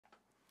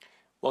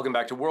Welcome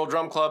back to World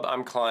Drum Club.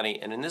 I'm Kalani,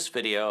 and in this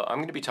video I'm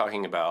going to be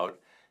talking about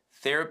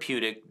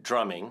therapeutic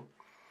drumming,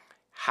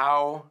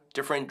 how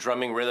different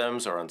drumming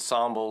rhythms or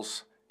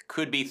ensembles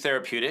could be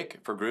therapeutic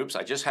for groups.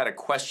 I just had a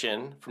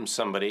question from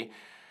somebody,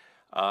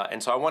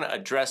 and so I want to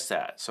address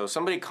that. So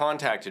somebody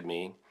contacted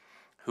me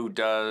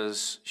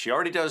she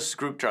already does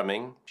group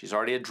drumming. She's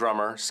already a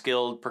drummer,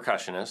 skilled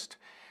percussionist,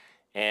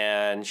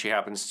 and she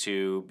happens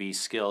to be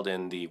skilled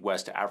in the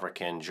West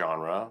African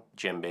genre,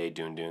 djembe,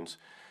 dunduns,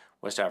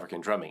 West African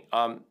drumming.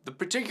 The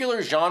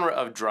particular genre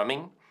of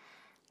drumming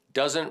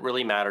doesn't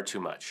really matter too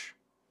much.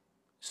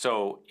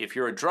 So if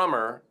you're a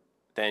drummer,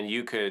 then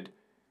you could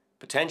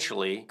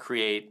potentially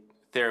create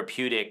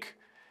therapeutic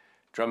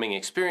drumming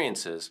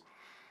experiences.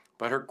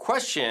 But her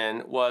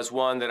question was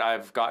one that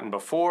I've gotten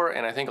before,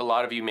 and I think a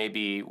lot of you may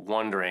be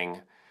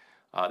wondering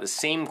the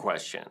same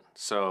question.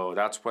 So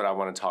that's what I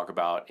want to talk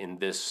about in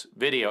this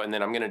video, and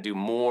then I'm going to do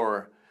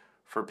more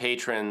for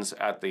patrons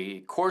at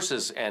the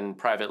courses and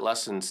private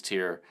lessons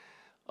tier.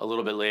 A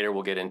little bit later,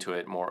 we'll get into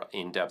it more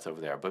in depth over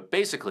there. But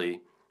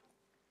basically,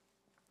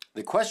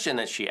 the question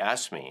that she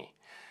asked me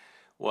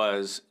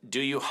was, do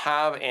you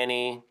have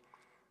any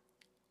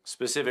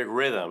specific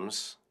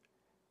rhythms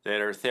that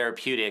are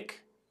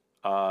therapeutic,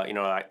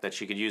 that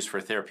she could use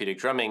for therapeutic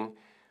drumming,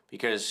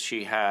 because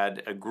she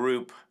had a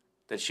group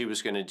that she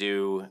was going to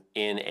do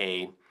in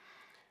a,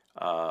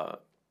 I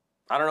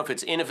don't know if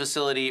it's in a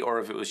facility or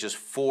if it was just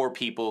for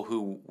people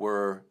who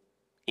were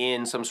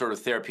in some sort of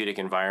therapeutic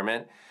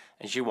environment,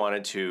 and she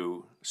wanted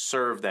to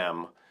serve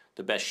them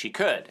the best she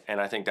could.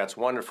 And I think that's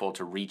wonderful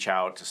to reach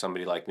out to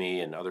somebody like me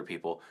and other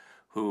people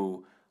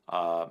who,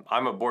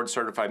 I'm a board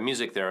certified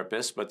music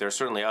therapist, but there's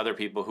certainly other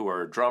people who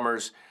are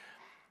drummers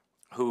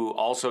who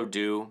also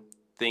do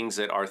things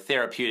that are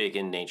therapeutic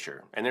in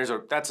nature. And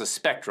that's a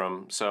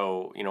spectrum.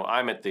 So,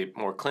 I'm at the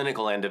more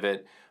clinical end of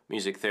it,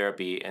 music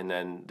therapy, and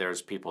then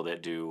there's people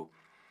that do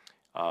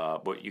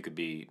what could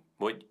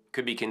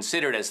be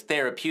considered as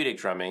therapeutic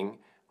drumming,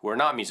 who are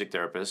not music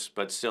therapists,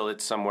 but still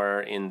it's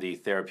somewhere in the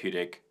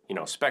therapeutic,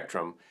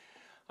 spectrum.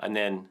 And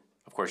then,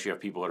 of course, you have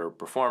people that are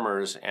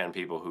performers and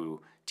people who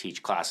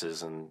teach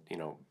classes and,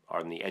 are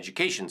on the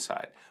education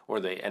side or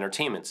the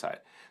entertainment side.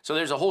 So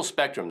there's a whole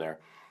spectrum there.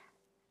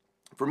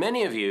 For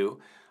many of you,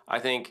 I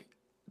think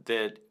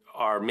that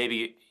are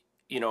maybe,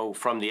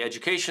 from the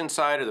education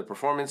side or the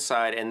performance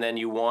side, and then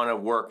you want to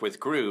work with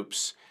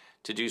groups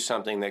to do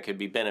something that could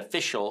be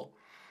beneficial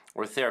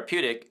or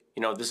therapeutic,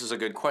 this is a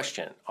good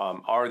question.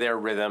 Are there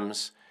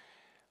rhythms?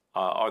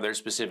 Are there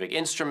specific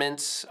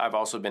instruments? I've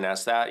also been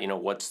asked that,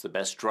 what's the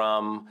best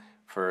drum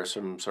for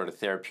some sort of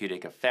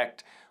therapeutic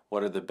effect?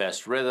 What are the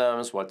best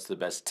rhythms? What's the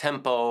best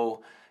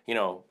tempo?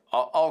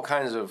 All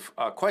kinds of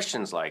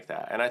questions like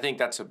that. And I think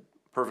that's a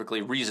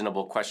perfectly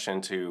reasonable question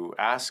to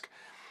ask.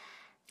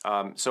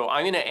 So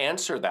I'm going to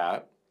answer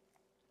that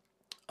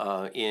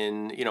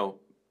in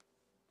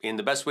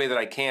the best way that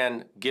I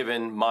can,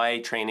 given my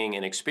training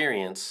and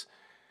experience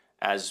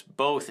as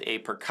both a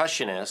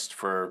percussionist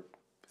for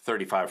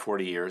 35,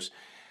 40 years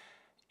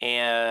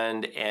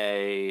and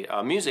a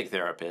music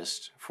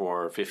therapist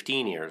for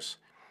 15 years,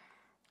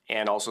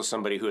 and also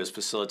somebody who has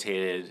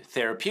facilitated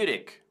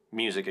therapeutic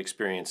music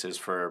experiences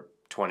for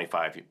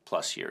 25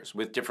 plus years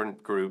with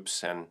different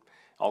groups and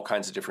all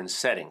kinds of different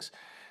settings.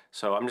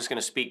 So I'm just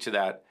going to speak to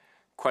that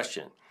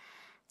question.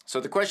 So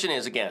the question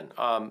is, again,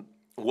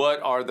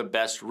 what are the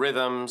best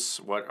rhythms?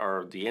 What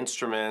are the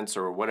instruments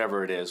or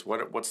whatever it is?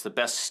 What's the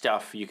best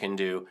stuff you can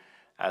do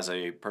as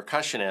a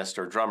percussionist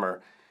or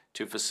drummer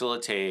to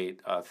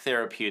facilitate a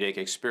therapeutic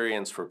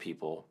experience for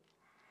people?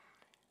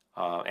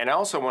 And I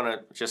also want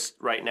to just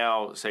right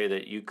now say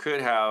that you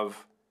could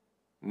have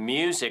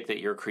music that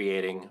you're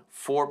creating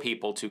for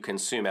people to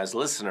consume as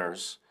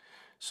listeners.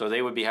 So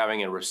they would be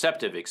having a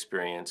receptive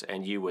experience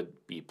and you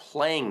would be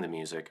playing the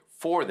music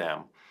for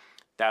them.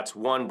 That's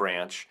one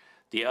branch.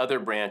 The other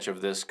branch of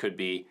this could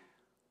be,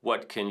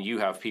 what can you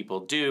have people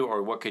do,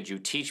 or what could you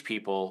teach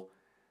people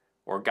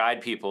or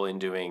guide people in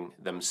doing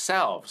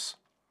themselves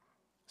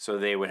so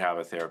they would have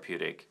a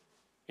therapeutic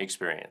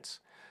experience?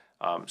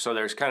 So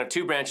there's kind of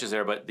two branches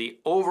there, but the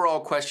overall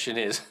question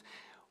is,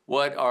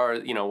 what are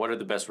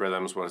the best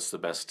rhythms, what's the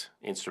best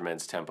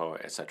instruments, tempo,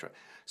 etc.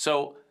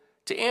 So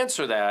to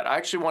answer that, I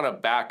actually want to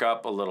back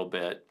up a little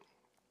bit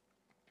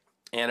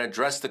and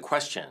address the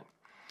question,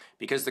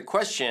 because the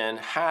question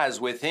has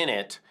within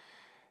it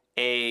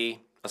a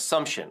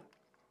assumption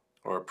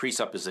or a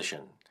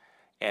presupposition,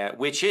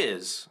 which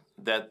is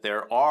that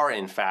there are,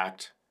 in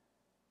fact,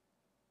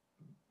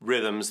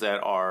 rhythms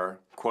that are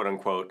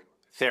quote-unquote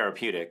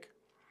therapeutic,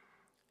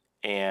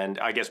 and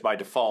I guess by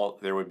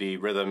default there would be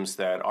rhythms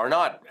that are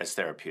not as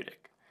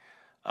therapeutic,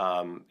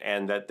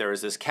 and that there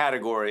is this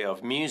category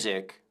of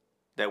music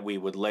that we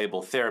would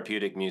label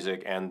therapeutic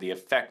music, and the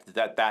effect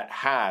that that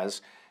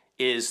has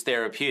is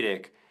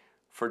therapeutic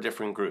for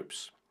different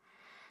groups.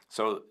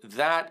 So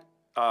that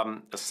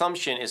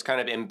assumption is kind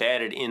of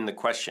embedded in the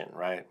question,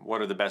 right? What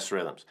are the best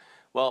rhythms?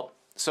 Well,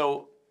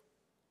 so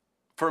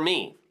for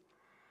me,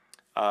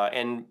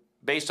 and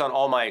based on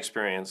all my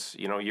experience,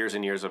 years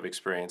and years of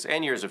experience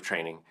and years of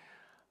training,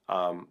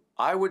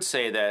 I would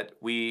say that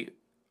we,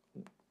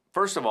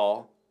 first of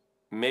all,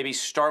 maybe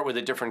start with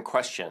a different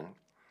question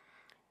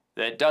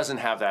that doesn't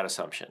have that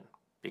assumption.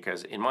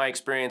 Because in my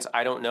experience,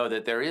 I don't know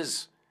that there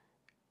is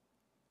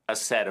a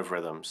set of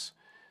rhythms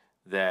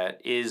that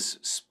is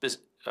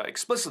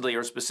explicitly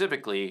or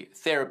specifically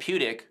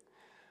therapeutic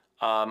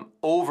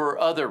over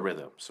other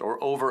rhythms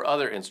or over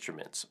other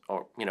instruments,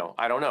 or,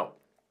 I don't know.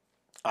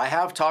 I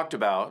have talked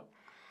about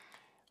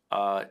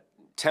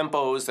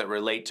tempos that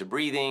relate to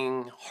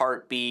breathing,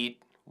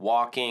 heartbeat,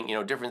 walking,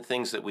 different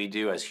things that we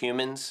do as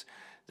humans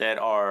that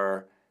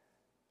are,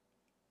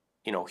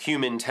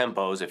 human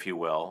tempos, if you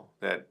will,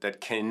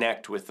 that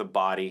connect with the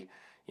body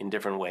in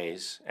different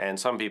ways. And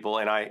some people,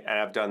 and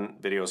I've done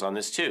videos on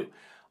this too,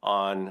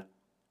 on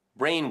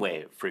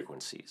brainwave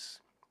frequencies.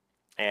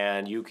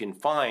 And you can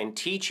find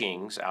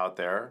teachings out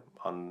there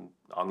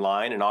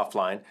online and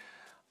offline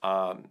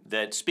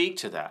that speak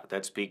to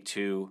that speak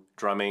to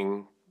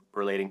drumming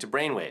relating to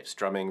brainwaves,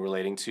 drumming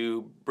relating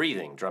to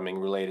breathing, drumming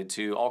related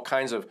to all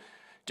kinds of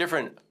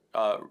different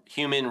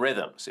human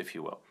rhythms, if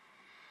you will.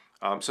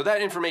 So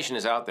that information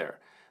is out there.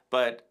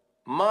 But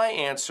my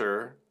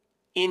answer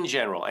in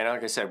general, and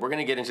like I said, we're going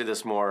to get into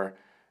this more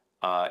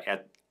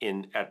at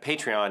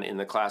Patreon in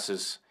the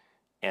classes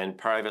and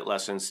private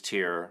lessons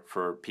tier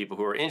for people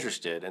who are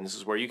interested. And this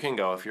is where you can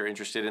go if you're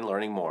interested in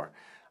learning more,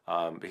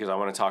 because I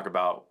want to talk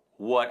about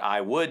what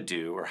I would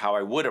do or how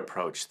I would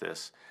approach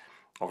this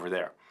over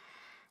there.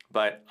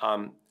 But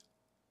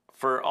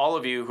for all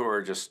of you who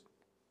are just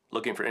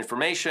looking for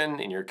information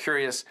and you're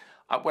curious,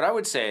 what I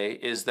would say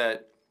is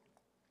that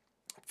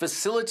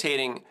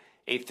facilitating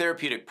a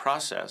therapeutic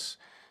process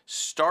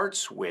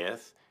starts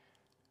with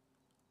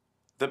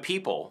the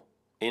people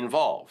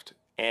involved,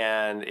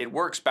 and it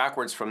works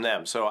backwards from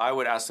them. So I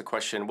would ask the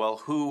question, well,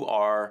 who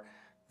are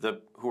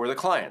the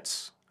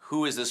clients?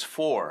 Who is this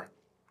for?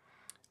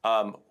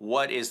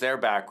 What is their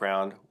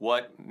background?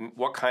 What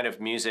kind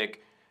of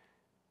music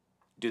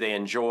do they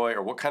enjoy,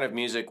 or what kind of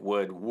music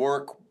would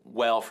work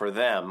well for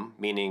them?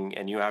 Meaning,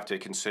 and you have to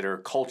consider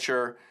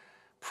culture,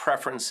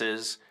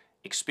 preferences,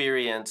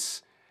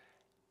 experience,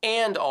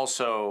 and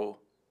also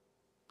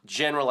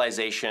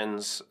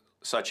generalizations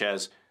such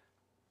as,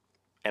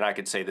 and I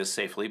could say this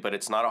safely, but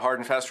it's not a hard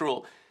and fast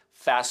rule,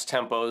 fast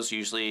tempos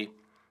usually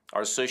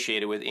are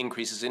associated with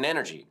increases in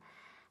energy.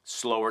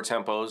 Slower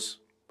tempos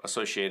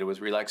associated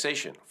with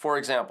relaxation. For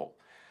example,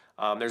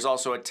 there's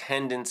also a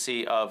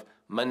tendency of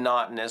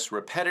monotonous,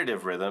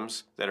 repetitive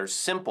rhythms that are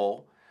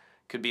simple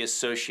could be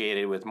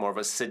associated with more of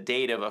a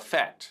sedative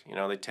effect.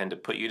 They tend to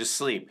put you to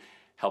sleep,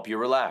 help you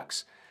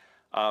relax.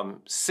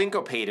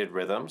 Syncopated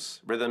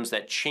rhythms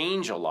that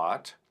change a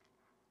lot,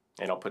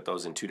 and I'll put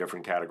those in two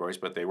different categories,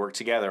 but they work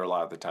together a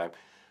lot of the time.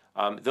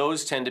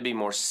 Those tend to be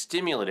more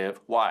stimulative.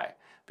 Why?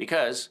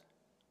 Because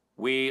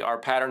we are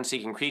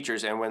pattern-seeking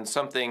creatures, and when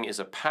something is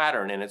a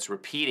pattern and it's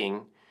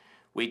repeating,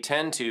 we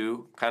tend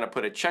to kind of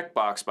put a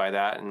checkbox by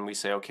that, and we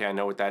say, okay, I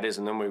know what that is,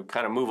 and then we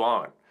kind of move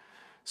on.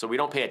 So we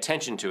don't pay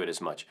attention to it as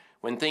much.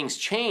 When things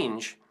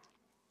change,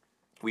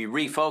 we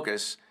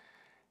refocus,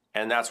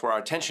 and that's where our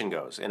attention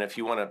goes. And if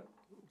you want to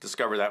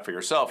discover that for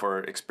yourself or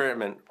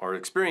experiment or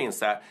experience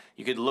that,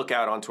 you could look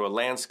out onto a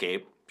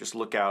landscape, just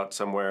look out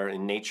somewhere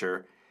in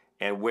nature,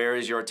 and where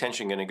is your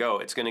attention going to go?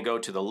 It's going to go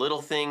to the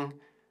little thing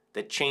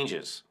that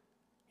changes.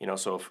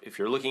 So if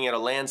you're looking at a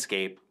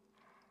landscape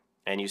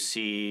and you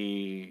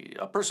see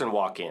a person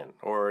walk in,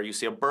 or you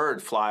see a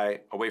bird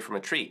fly away from a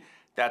tree,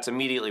 that's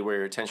immediately where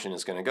your attention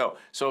is going to go.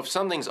 So if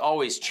something's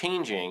always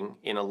changing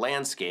in a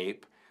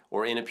landscape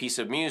or in a piece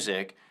of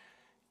music,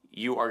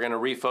 you are going to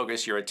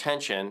refocus your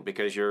attention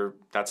because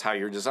that's how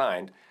you're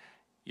designed.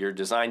 You're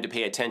designed to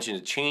pay attention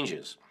to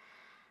changes.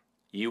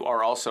 You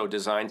are also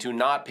designed to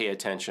not pay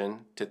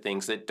attention to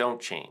things that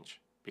don't change,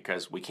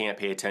 because we can't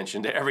pay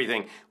attention to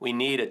everything. We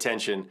need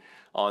attention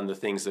on the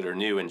things that are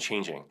new and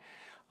changing.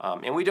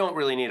 And we don't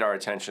really need our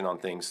attention on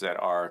things that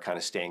are kind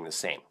of staying the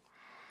same.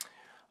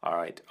 All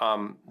right,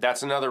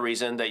 that's another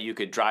reason that you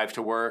could drive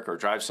to work or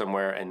drive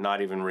somewhere and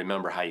not even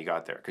remember how you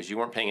got there, because you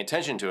weren't paying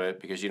attention to it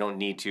because you don't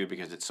need to,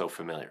 because it's so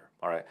familiar.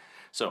 All right,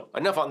 so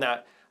enough on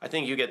that. I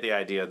think you get the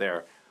idea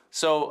there.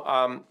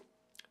 So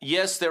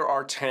yes, there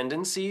are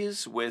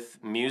tendencies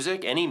with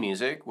music, any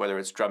music, whether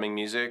it's drumming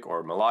music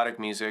or melodic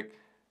music,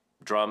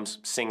 drums,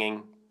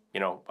 singing,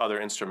 other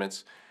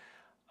instruments,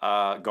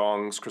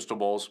 gongs, crystal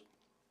bowls.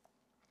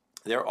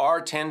 There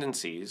are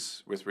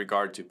tendencies with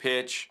regard to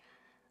pitch,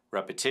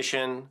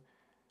 repetition,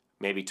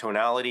 maybe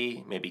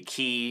tonality, maybe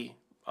key,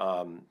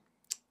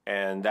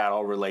 and that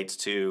all relates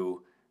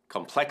to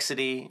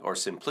complexity or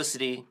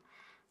simplicity,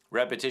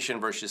 repetition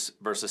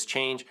versus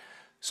change.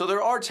 So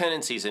there are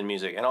tendencies in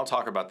music, and I'll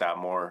talk about that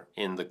more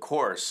in the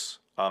course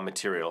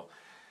material.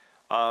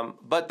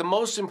 But the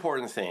most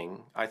important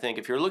thing, I think,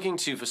 if you're looking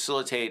to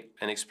facilitate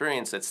an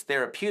experience that's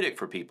therapeutic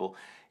for people,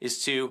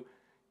 is to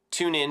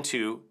tune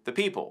into the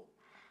people.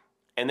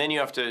 And then you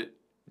have to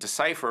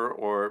decipher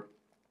or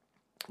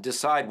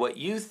decide what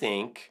you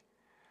think,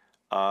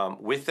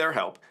 with their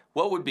help,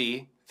 what would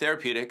be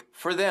therapeutic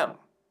for them.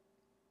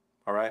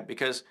 All right?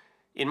 Because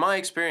in my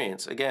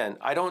experience, again,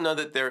 I don't know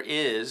that there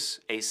is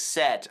a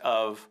set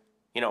of,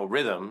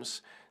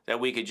 rhythms that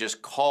we could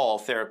just call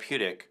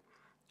therapeutic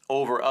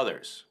over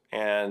others.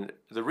 And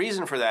the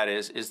reason for that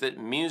is that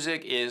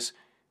music is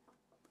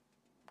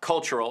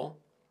cultural.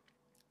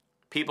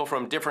 People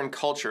from different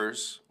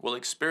cultures will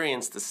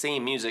experience the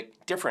same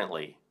music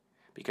differently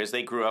because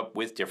they grew up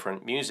with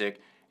different music,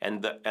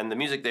 and the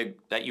music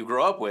that you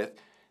grow up with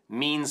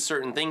means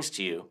certain things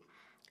to you.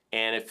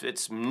 And if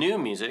it's new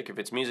music, if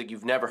it's music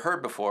you've never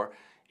heard before,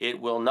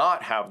 it will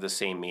not have the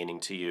same meaning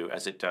to you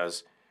as it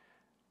does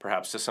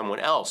perhaps to someone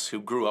else who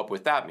grew up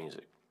with that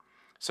music.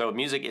 So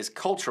music is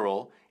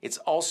cultural. It's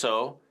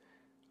also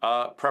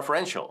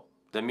preferential.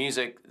 The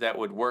music that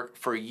would work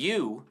for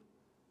you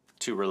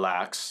to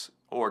relax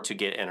or to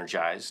get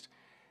energized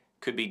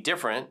could be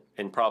different,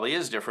 and probably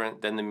is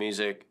different, than the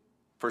music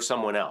for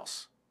someone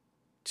else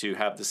to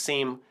have the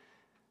same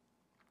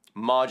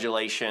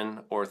modulation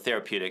or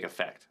therapeutic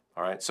effect.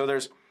 All right, so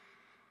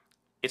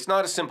it's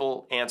not a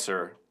simple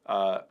answer.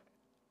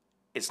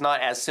 It's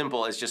not as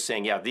simple as just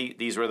saying, yeah,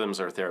 these rhythms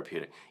are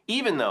therapeutic.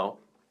 Even though,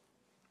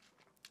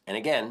 and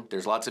again,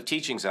 there's lots of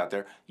teachings out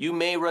there, you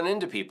may run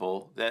into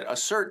people that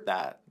assert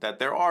that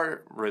there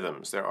are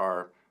rhythms, there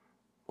are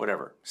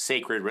whatever,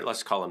 sacred,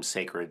 let's call them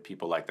sacred,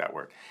 people like that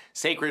word,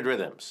 sacred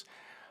rhythms,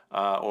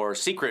 or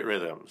secret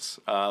rhythms.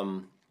 A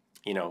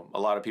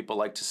lot of people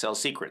like to sell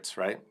secrets,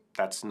 right?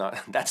 That's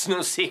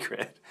no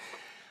secret.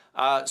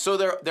 So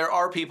there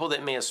are people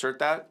that may assert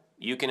that.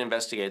 You can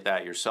investigate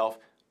that yourself.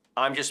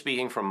 I'm just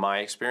speaking from my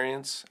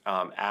experience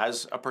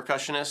as a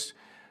percussionist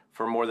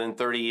for more than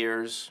 30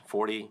 years,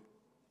 40,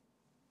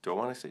 do I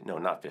want to say? No,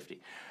 not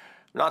 50.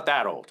 Not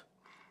that old.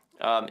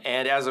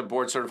 And as a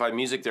board-certified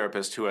music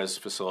therapist who has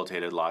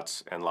facilitated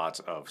lots and lots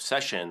of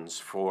sessions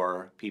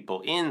for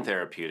people in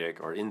therapeutic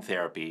or in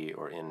therapy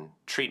or in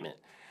treatment.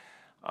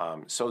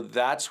 So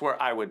that's where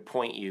I would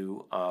point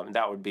you.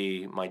 That would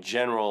be my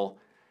general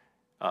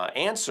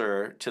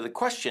answer to the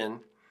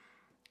question,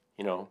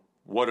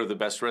 what are the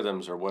best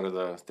rhythms or what are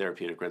the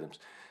therapeutic rhythms?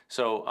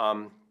 So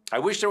I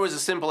wish there was a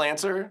simple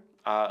answer.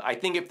 I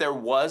think if there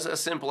was a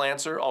simple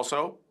answer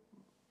also,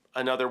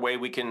 another way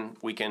we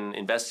can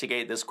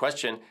investigate this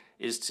question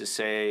is to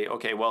say,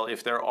 okay, well,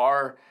 if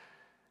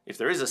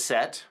there is a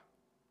set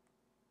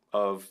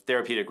of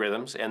therapeutic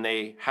rhythms and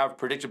they have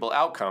predictable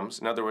outcomes,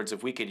 in other words,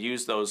 if we could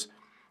use those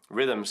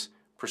rhythms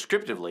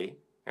prescriptively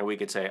and we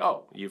could say,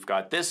 oh, you've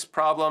got this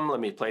problem, let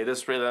me play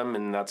this rhythm,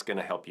 and that's going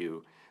to help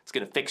you, it's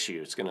going to fix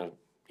you, it's going to,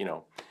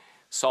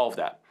 solve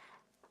that.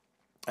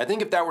 I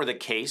think if that were the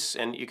case,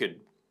 and you could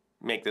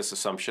make this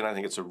assumption, I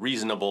think it's a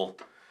reasonable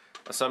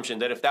assumption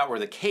that if that were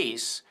the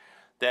case,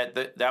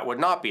 that would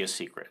not be a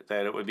secret,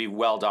 that it would be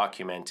well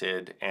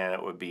documented and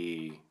it would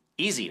be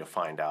easy to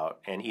find out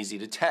and easy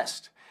to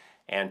test,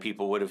 and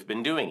people would have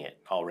been doing it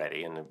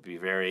already, and it'd be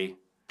very,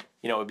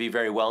 it would be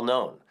very well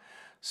known.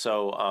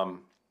 So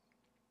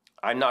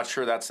I'm not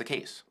sure that's the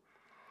case.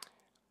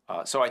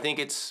 So I think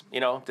it's,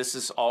 this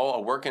is all a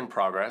work in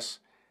progress.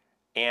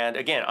 And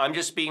again, I'm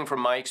just speaking from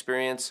my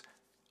experience.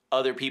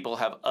 Other people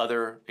have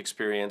other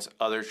experience,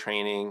 other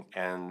training,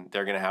 and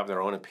they're going to have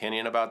their own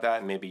opinion about that.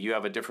 And maybe you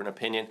have a different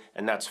opinion,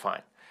 and that's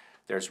fine.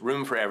 There's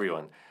room for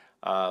everyone.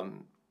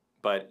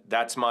 But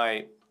that's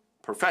my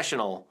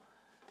professional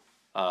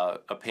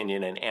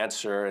opinion and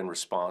answer and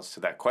response to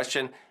that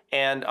question.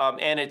 And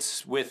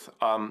it's with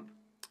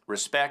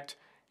respect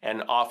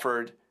and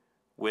offered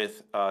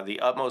with the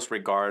utmost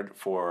regard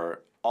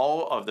for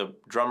all of the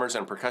drummers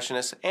and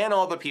percussionists and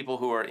all the people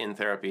who are in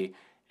therapy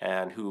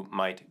and who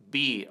might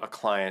be a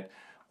client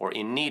or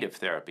in need of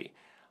therapy.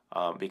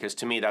 Because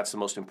to me, that's the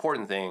most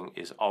important thing,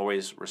 is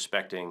always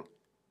respecting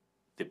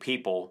the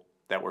people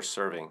that we're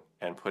serving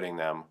and putting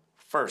them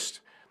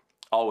first.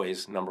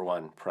 Always number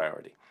one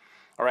priority.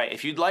 All right,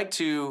 if you'd like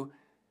to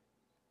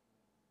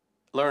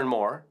learn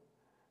more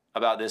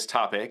about this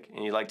topic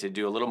and you'd like to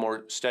do a little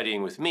more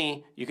studying with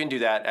me, you can do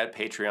that at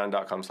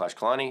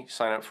patreon.com/Kalani.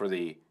 Sign up for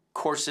the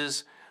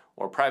courses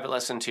or private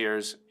lesson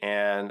tiers,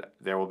 and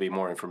there will be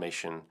more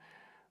information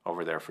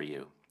over there for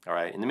you. All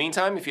right. In the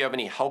meantime, if you have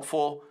any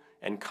helpful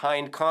and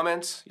kind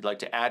comments you'd like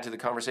to add to the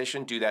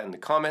conversation, do that in the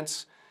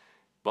comments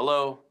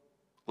below.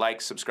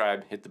 Like,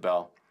 subscribe, hit the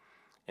bell.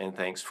 And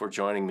thanks for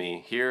joining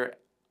me here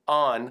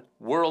on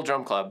World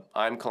Drum Club.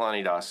 I'm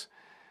Kalani Das.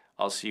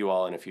 I'll see you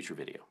all in a future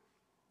video.